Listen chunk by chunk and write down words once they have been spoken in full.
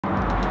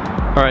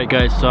Alright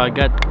guys, so I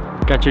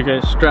got you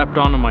guys strapped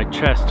onto my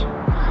chest.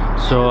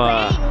 So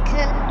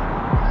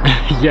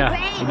yeah,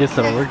 I guess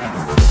that'll work.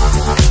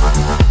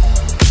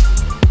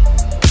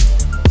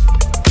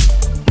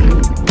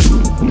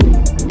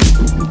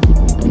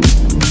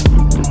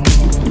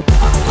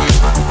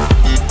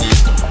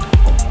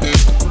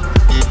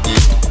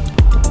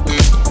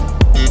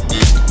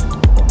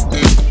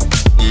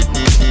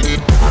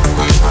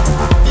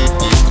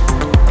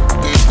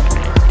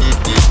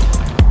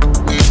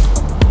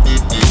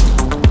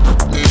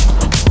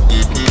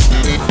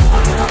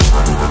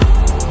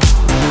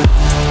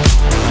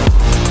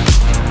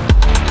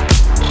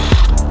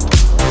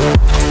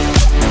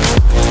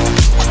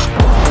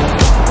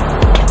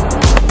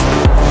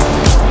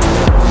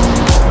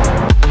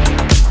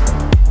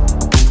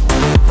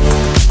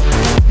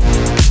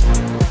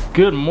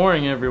 Good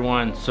morning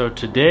everyone. So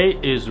today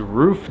is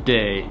roof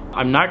day.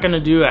 I'm not gonna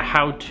do a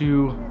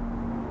how-to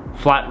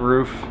flat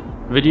roof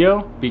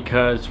video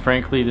because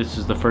frankly this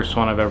is the first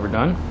one I've ever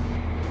done,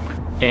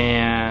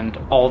 and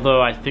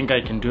although I think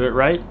I can do it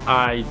right,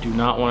 I do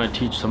not want to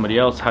teach somebody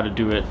else how to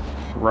do it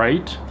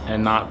right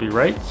and not be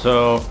right.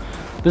 So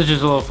this is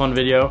just a little fun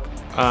video,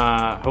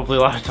 hopefully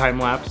a lot of time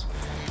lapse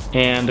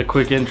and a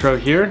quick intro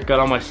here. Got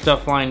all my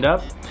stuff lined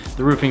up.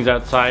 The roofing's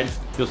outside,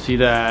 you'll see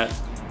that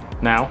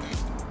now.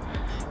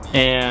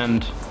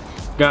 And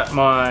got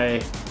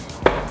my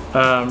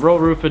roll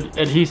roof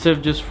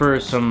adhesive just for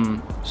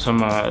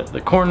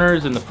the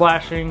corners and the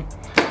flashing.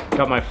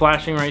 Got my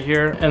flashing right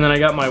here, and then I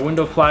got my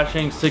window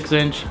flashing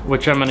 6-inch,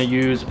 which I'm gonna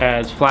use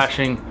as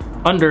flashing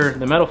under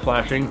the metal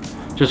flashing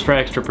just for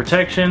extra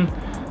protection.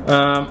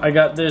 I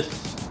got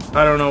this,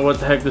 I don't know what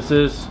the heck this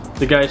is.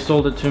 The guy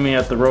sold it to me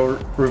at the roll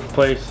roof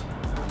place.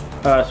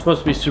 It's supposed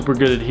to be super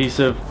good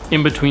adhesive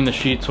in between the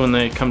sheets when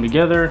they come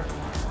together.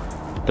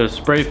 The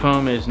spray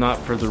foam is not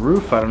for the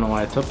roof. I don't know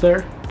why it's up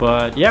there,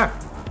 but yeah,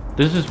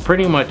 this is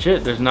pretty much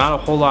it. There's not a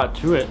whole lot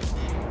to it.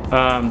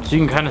 So you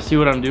can kind of see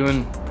what I'm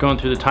doing going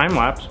through the time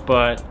lapse,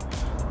 but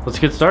let's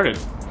get started.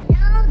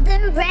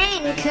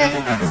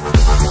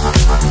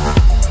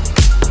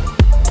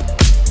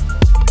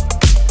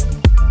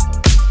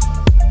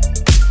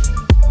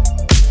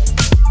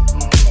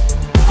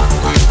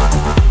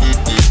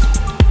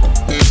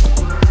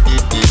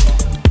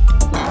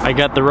 I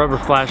got the rubber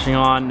flashing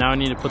on, now I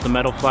need to put the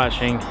metal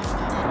flashing.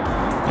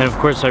 And of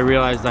course I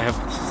realized I have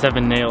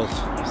 7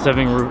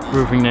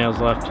 roofing nails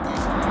left.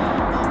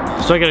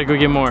 So I gotta go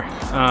get more.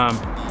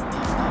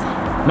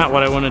 Not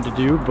what I wanted to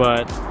do,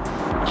 but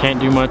can't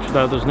do much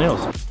without those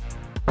nails.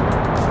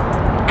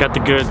 Got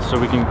the goods so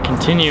we can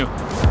continue.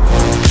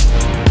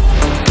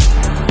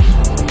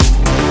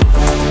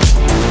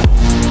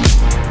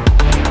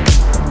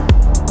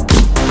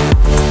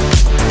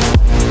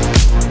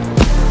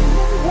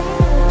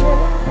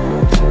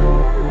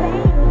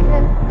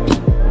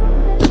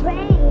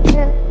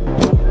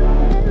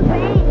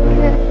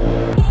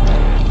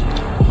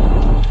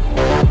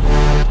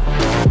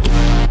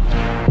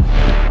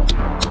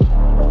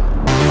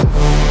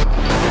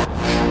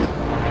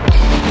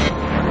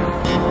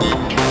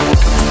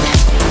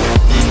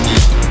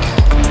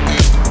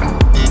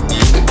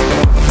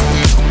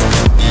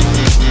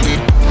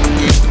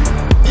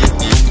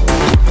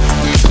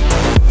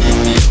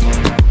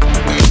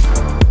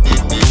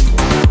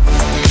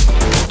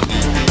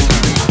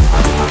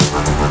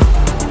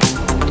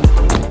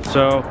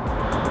 So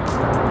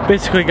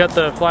basically got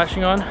the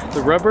flashing on,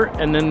 the rubber,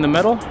 and then the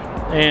metal,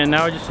 and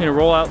now I just need to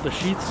roll out the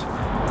sheets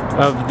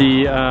of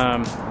the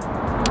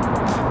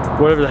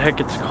whatever the heck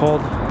it's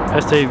called,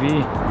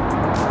 SAV,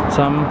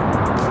 some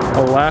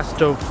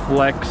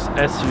Elastoflex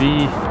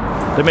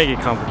SV. They make it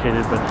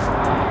complicated,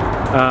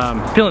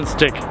 but peel and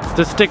stick. It's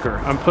a sticker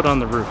I'm put on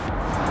the roof.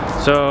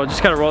 So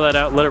just gotta roll that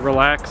out, let it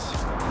relax,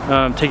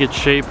 take its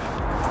shape,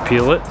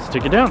 peel it,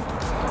 stick it down.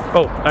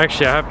 Oh,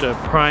 actually I have to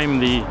prime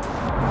the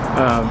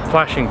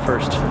flashing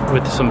first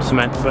with some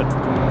cement, but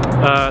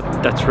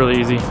that's really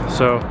easy.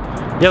 So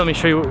yeah, let me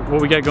show you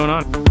what we got going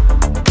on.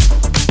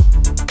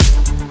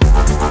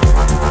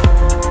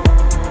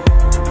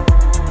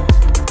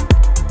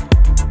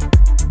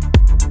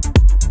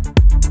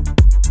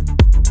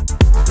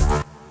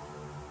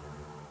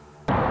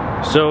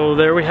 So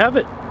there we have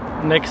it.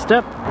 Next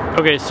step.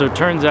 Okay, so it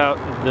turns out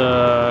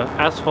the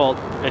asphalt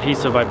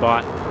adhesive I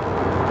bought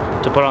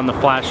to put on the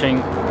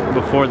flashing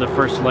before the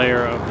first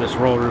layer of this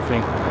roll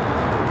roofing,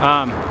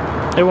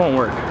 it won't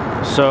work.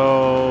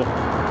 So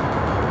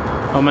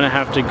I'm gonna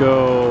have to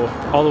go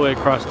all the way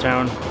across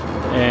town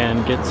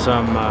and get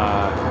some,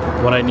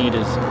 what I need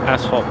is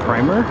asphalt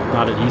primer,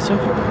 not adhesive.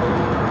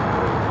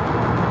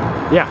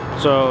 Yeah,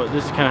 so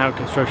this is kind of how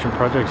construction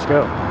projects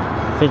go.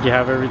 I think you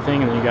have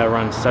everything and then you gotta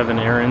run 7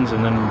 errands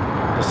and then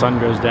the sun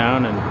goes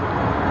down and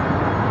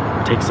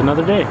it takes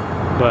another day.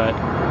 But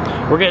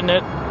we're getting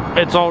it.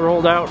 It's all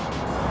rolled out,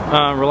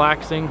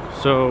 relaxing,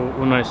 so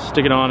when I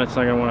stick it on it's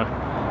not gonna want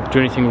to do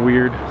anything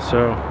weird.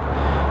 So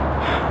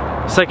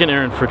second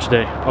errand for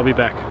today. I'll be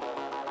back.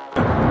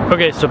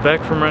 Okay, so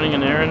back from running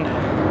an errand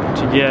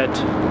to get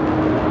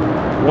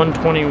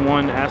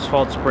 121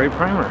 asphalt spray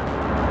primer.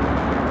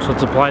 So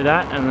let's apply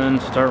that and then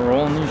start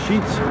rolling these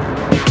sheets.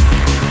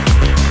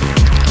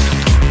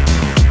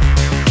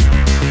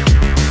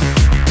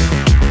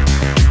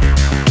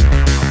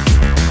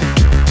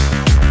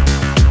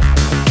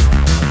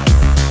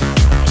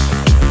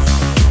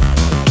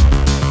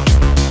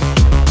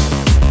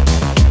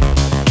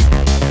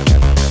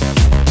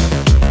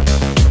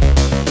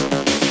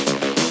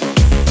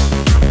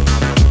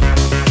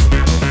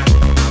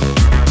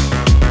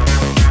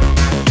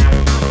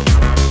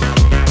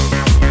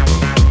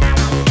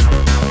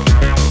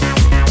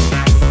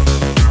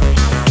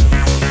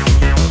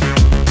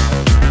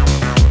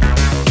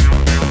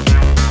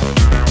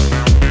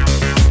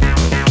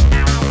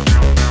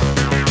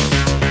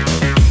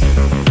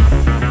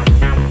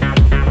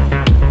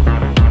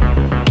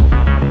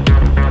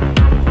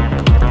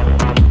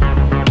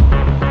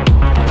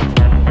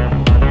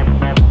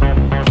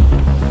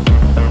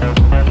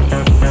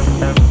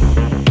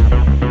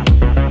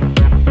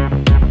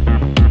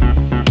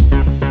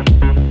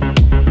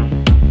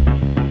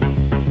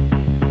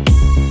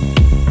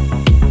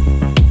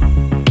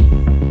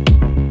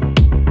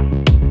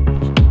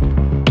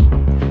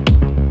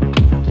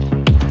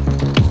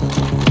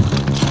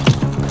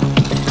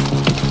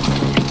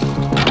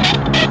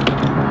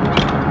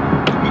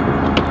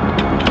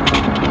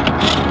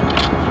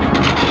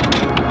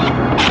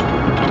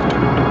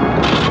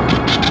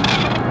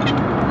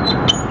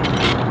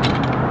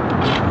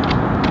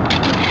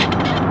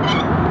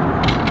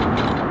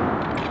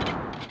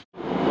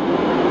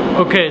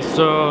 Okay,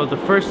 so the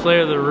first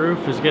layer of the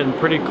roof is getting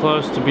pretty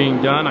close to being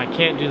done. I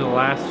can't do the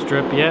last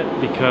strip yet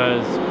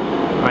because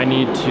I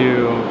need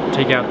to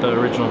take out the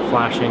original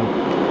flashing.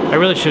 I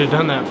really should have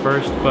done that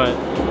first, but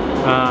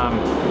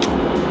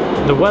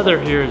the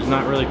weather here is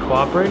not really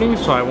cooperating,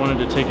 so I wanted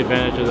to take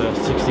advantage of the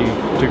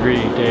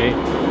 60-degree day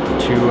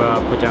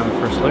to put down the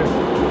first layer.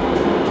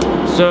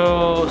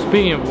 So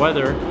speaking of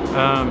weather,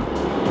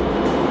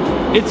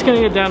 it's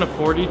gonna get down to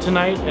 40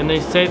 tonight, and they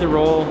say the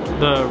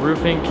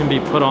roofing can be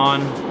put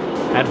on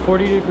at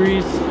 40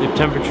 degrees if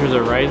temperatures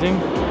are rising.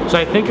 So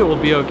I think it will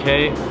be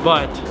okay,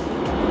 but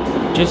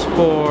just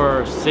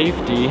for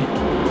safety,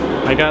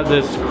 I got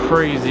this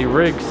crazy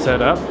rig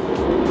set up.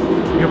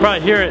 You can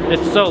probably hear it,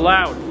 it's so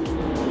loud.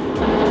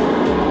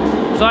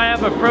 So I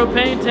have a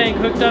propane tank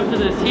hooked up to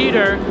this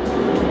heater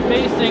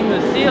facing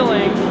the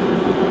ceiling.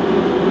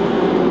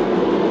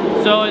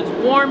 So it's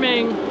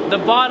warming the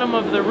bottom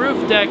of the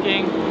roof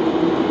decking.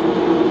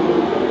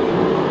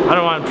 I don't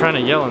know why I'm trying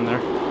to yell in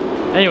there.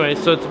 Anyway,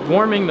 so it's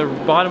warming the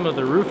bottom of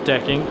the roof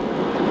decking,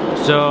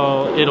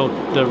 so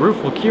the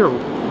roof will cure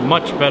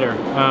much better.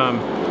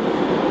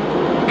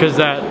 Because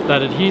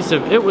that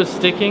adhesive, it was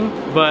sticking,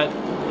 but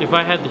if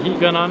I had the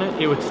heat gun on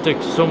it, it would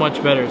stick so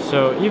much better.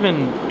 So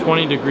even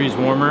 20 degrees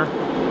warmer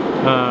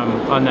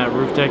on that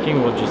roof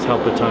decking will just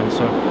help a ton.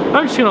 So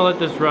I'm just gonna let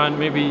this run,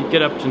 maybe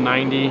get up to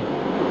 90,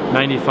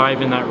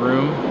 95 in that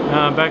room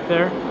back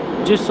there,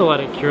 just to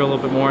let it cure a little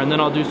bit more, and then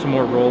I'll do some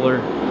more roller.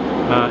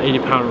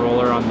 80-pound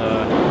roller on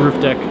the roof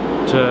deck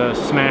to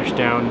smash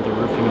down the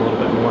roofing a little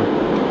bit more.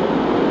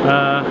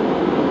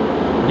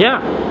 Yeah,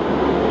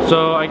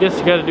 so I guess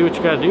you gotta do what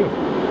you gotta do.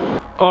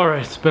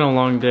 Alright, it's been a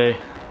long day.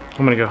 I'm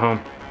gonna go home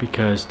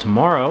because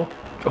tomorrow,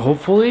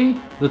 hopefully,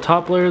 the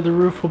top layer of the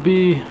roof will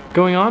be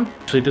going on.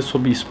 Actually, this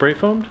will be spray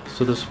foamed,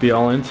 so this will be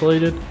all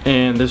insulated.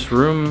 And this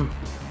room,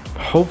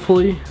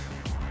 hopefully,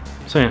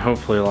 I'm saying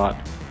hopefully a lot,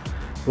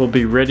 will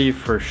be ready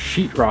for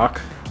sheetrock.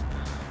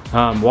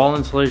 Wall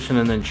insulation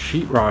and then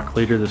sheetrock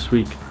later this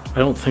week. I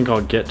don't think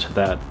I'll get to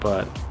that,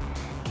 but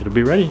it'll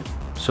be ready.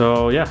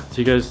 So yeah,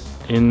 see you guys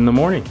in the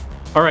morning.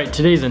 All right,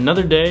 today's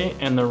another day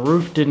and the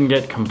roof didn't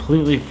get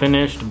completely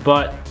finished,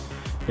 but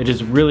it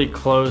is really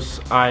close.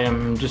 I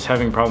am just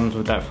having problems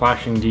with that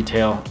flashing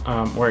detail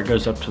where it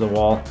goes up to the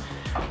wall.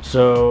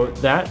 So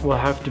that will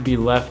have to be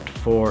left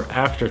for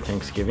after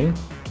Thanksgiving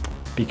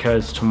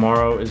because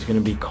tomorrow is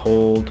gonna be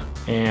cold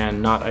and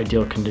not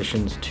ideal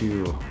conditions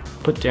to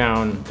put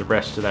down the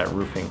rest of that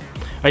roofing.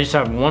 I just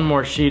have one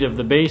more sheet of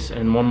the base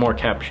and one more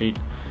cap sheet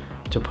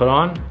to put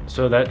on,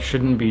 so that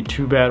shouldn't be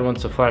too bad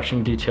once the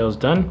flashing detail is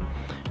done.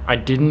 I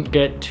didn't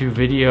get to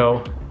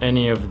video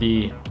any of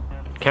the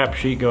cap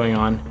sheet going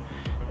on,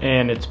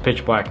 and it's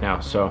pitch black now,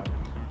 so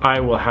I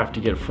will have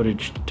to get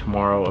footage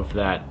tomorrow of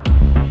that.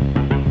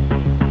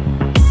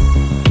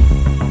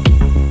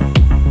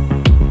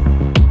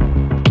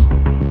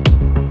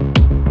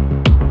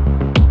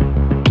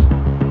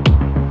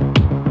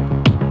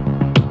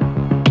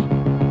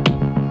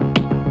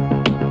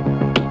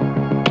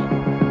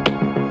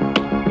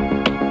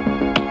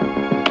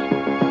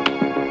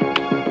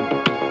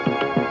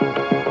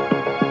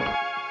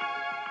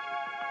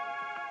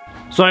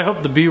 So I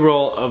hope the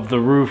B-roll of the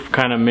roof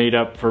kind of made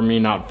up for me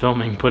not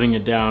filming putting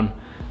it down.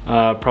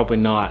 Probably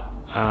not,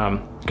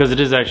 because it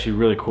is actually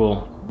really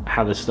cool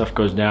how this stuff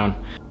goes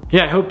down.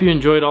 Yeah, I hope you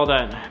enjoyed all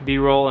that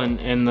B-roll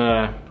and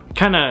the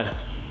kind of,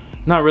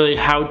 not really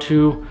how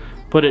to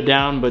put it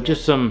down, but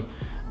just some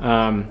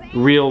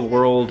real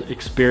world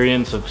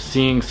experience of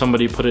seeing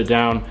somebody put it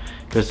down,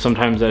 because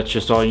sometimes that's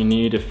just all you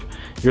need.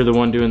 you're the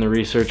one doing the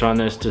research on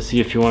this to see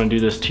if you want to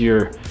do this to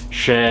your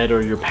shed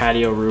or your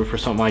patio roof or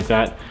something like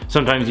that.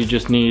 Sometimes you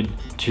just need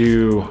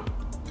to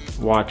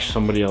watch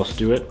somebody else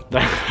do it.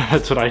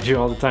 That's what I do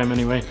all the time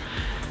anyway.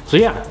 So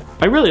yeah,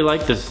 I really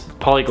like this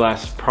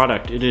PolyGlass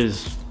product. It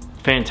is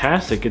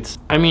fantastic.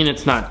 I mean,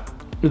 it's not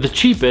the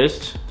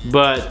cheapest,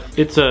 but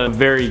it's a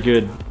very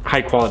good,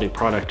 high quality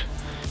product.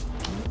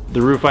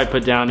 The roof I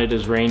put down, it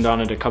has rained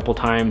on it a couple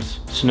times,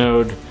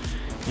 snowed,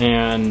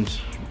 and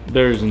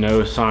there's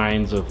no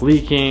signs of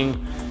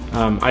leaking.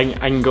 I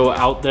can go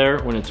out there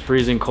when it's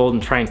freezing cold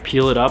and try and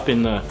peel it up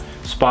in the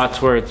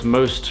spots where it's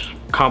most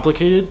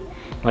complicated,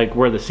 like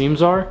where the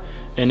seams are,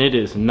 and it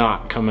is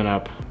not coming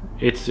up.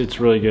 It's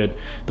really good.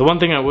 The one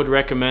thing I would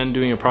recommend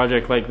doing a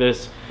project like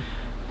this,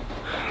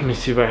 let me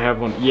see if I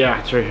have one. Yeah,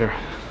 it's right here.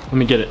 Let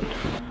me get it.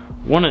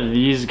 One of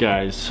these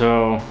guys.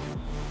 So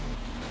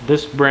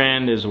this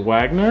brand is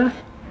Wagner.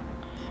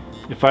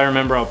 If I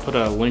remember, I'll put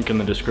a link in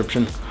the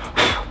description.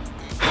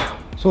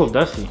 It's a little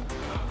dusty.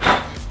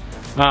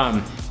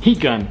 Heat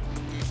gun.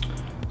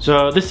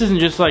 So this isn't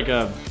just like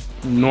a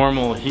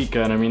normal heat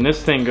gun. I mean,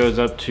 this thing goes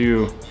up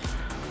to,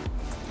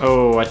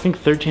 oh, I think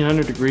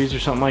 1300 degrees or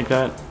something like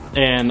that.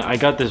 And I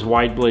got this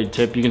wide blade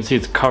tip. You can see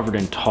it's covered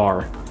in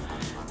tar,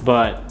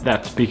 but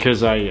that's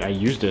because I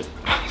used it.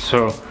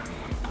 So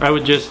I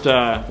would just, when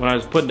I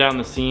was putting down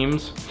the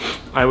seams,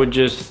 I would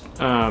just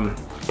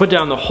put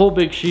down the whole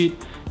big sheet,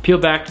 peel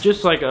back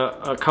just like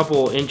a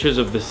couple inches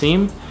of the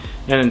seam,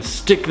 and then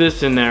stick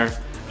this in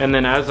there. And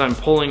then as I'm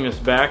pulling this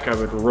back, I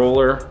would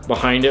roller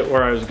behind it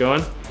where I was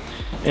going,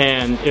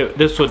 and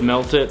this would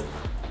melt it.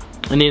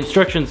 And the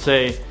instructions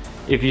say,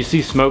 if you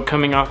see smoke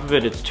coming off of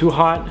it, it's too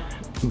hot,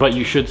 but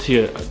you should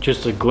see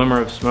just a glimmer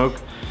of smoke.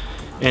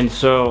 And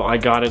so I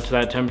got it to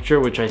that temperature,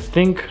 which I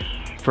think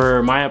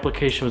for my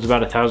application was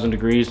about 1000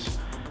 degrees,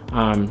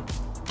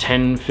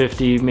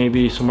 1050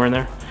 maybe, somewhere in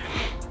there.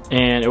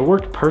 And it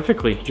worked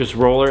perfectly. Just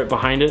roller it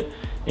behind it.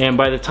 And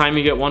by the time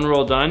you get one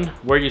roll done,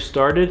 where you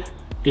started,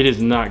 it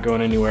is not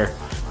going anywhere.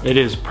 It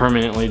is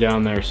permanently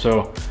down there,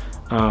 so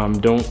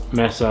don't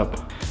mess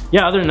up.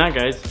 Yeah, other than that,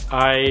 guys,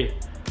 I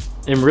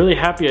am really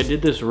happy I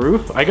did this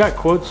roof. I got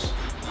quotes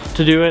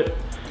to do it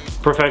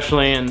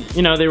professionally, and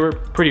you know, they were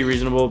pretty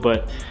reasonable,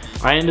 but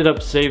I ended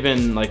up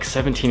saving like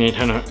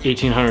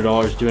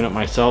 $1,800 doing it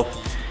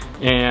myself,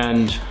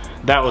 and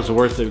that was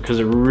worth it because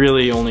it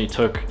really only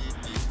took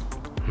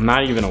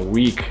not even a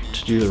week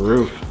to do the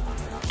roof.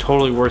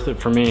 Totally worth it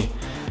for me.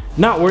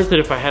 Not worth it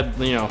if I had,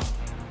 you know,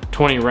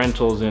 20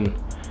 rentals and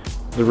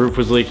the roof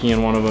was leaking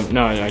in one of them.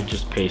 No, I'd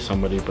just pay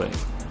somebody. But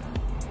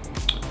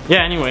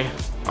yeah, anyway,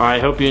 I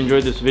hope you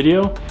enjoyed this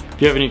video.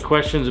 If you have any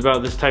questions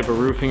about this type of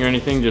roofing or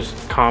anything,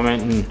 just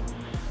comment, and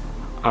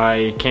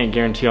I can't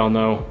guarantee I'll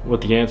know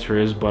what the answer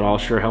is, but I'll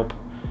sure help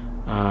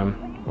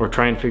or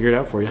try and figure it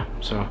out for you.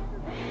 So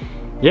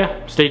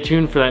yeah, stay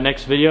tuned for that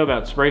next video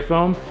about spray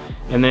foam,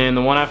 and then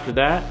the one after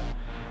that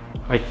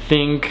I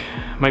think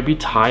might be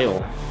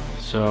tile.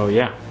 So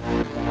yeah.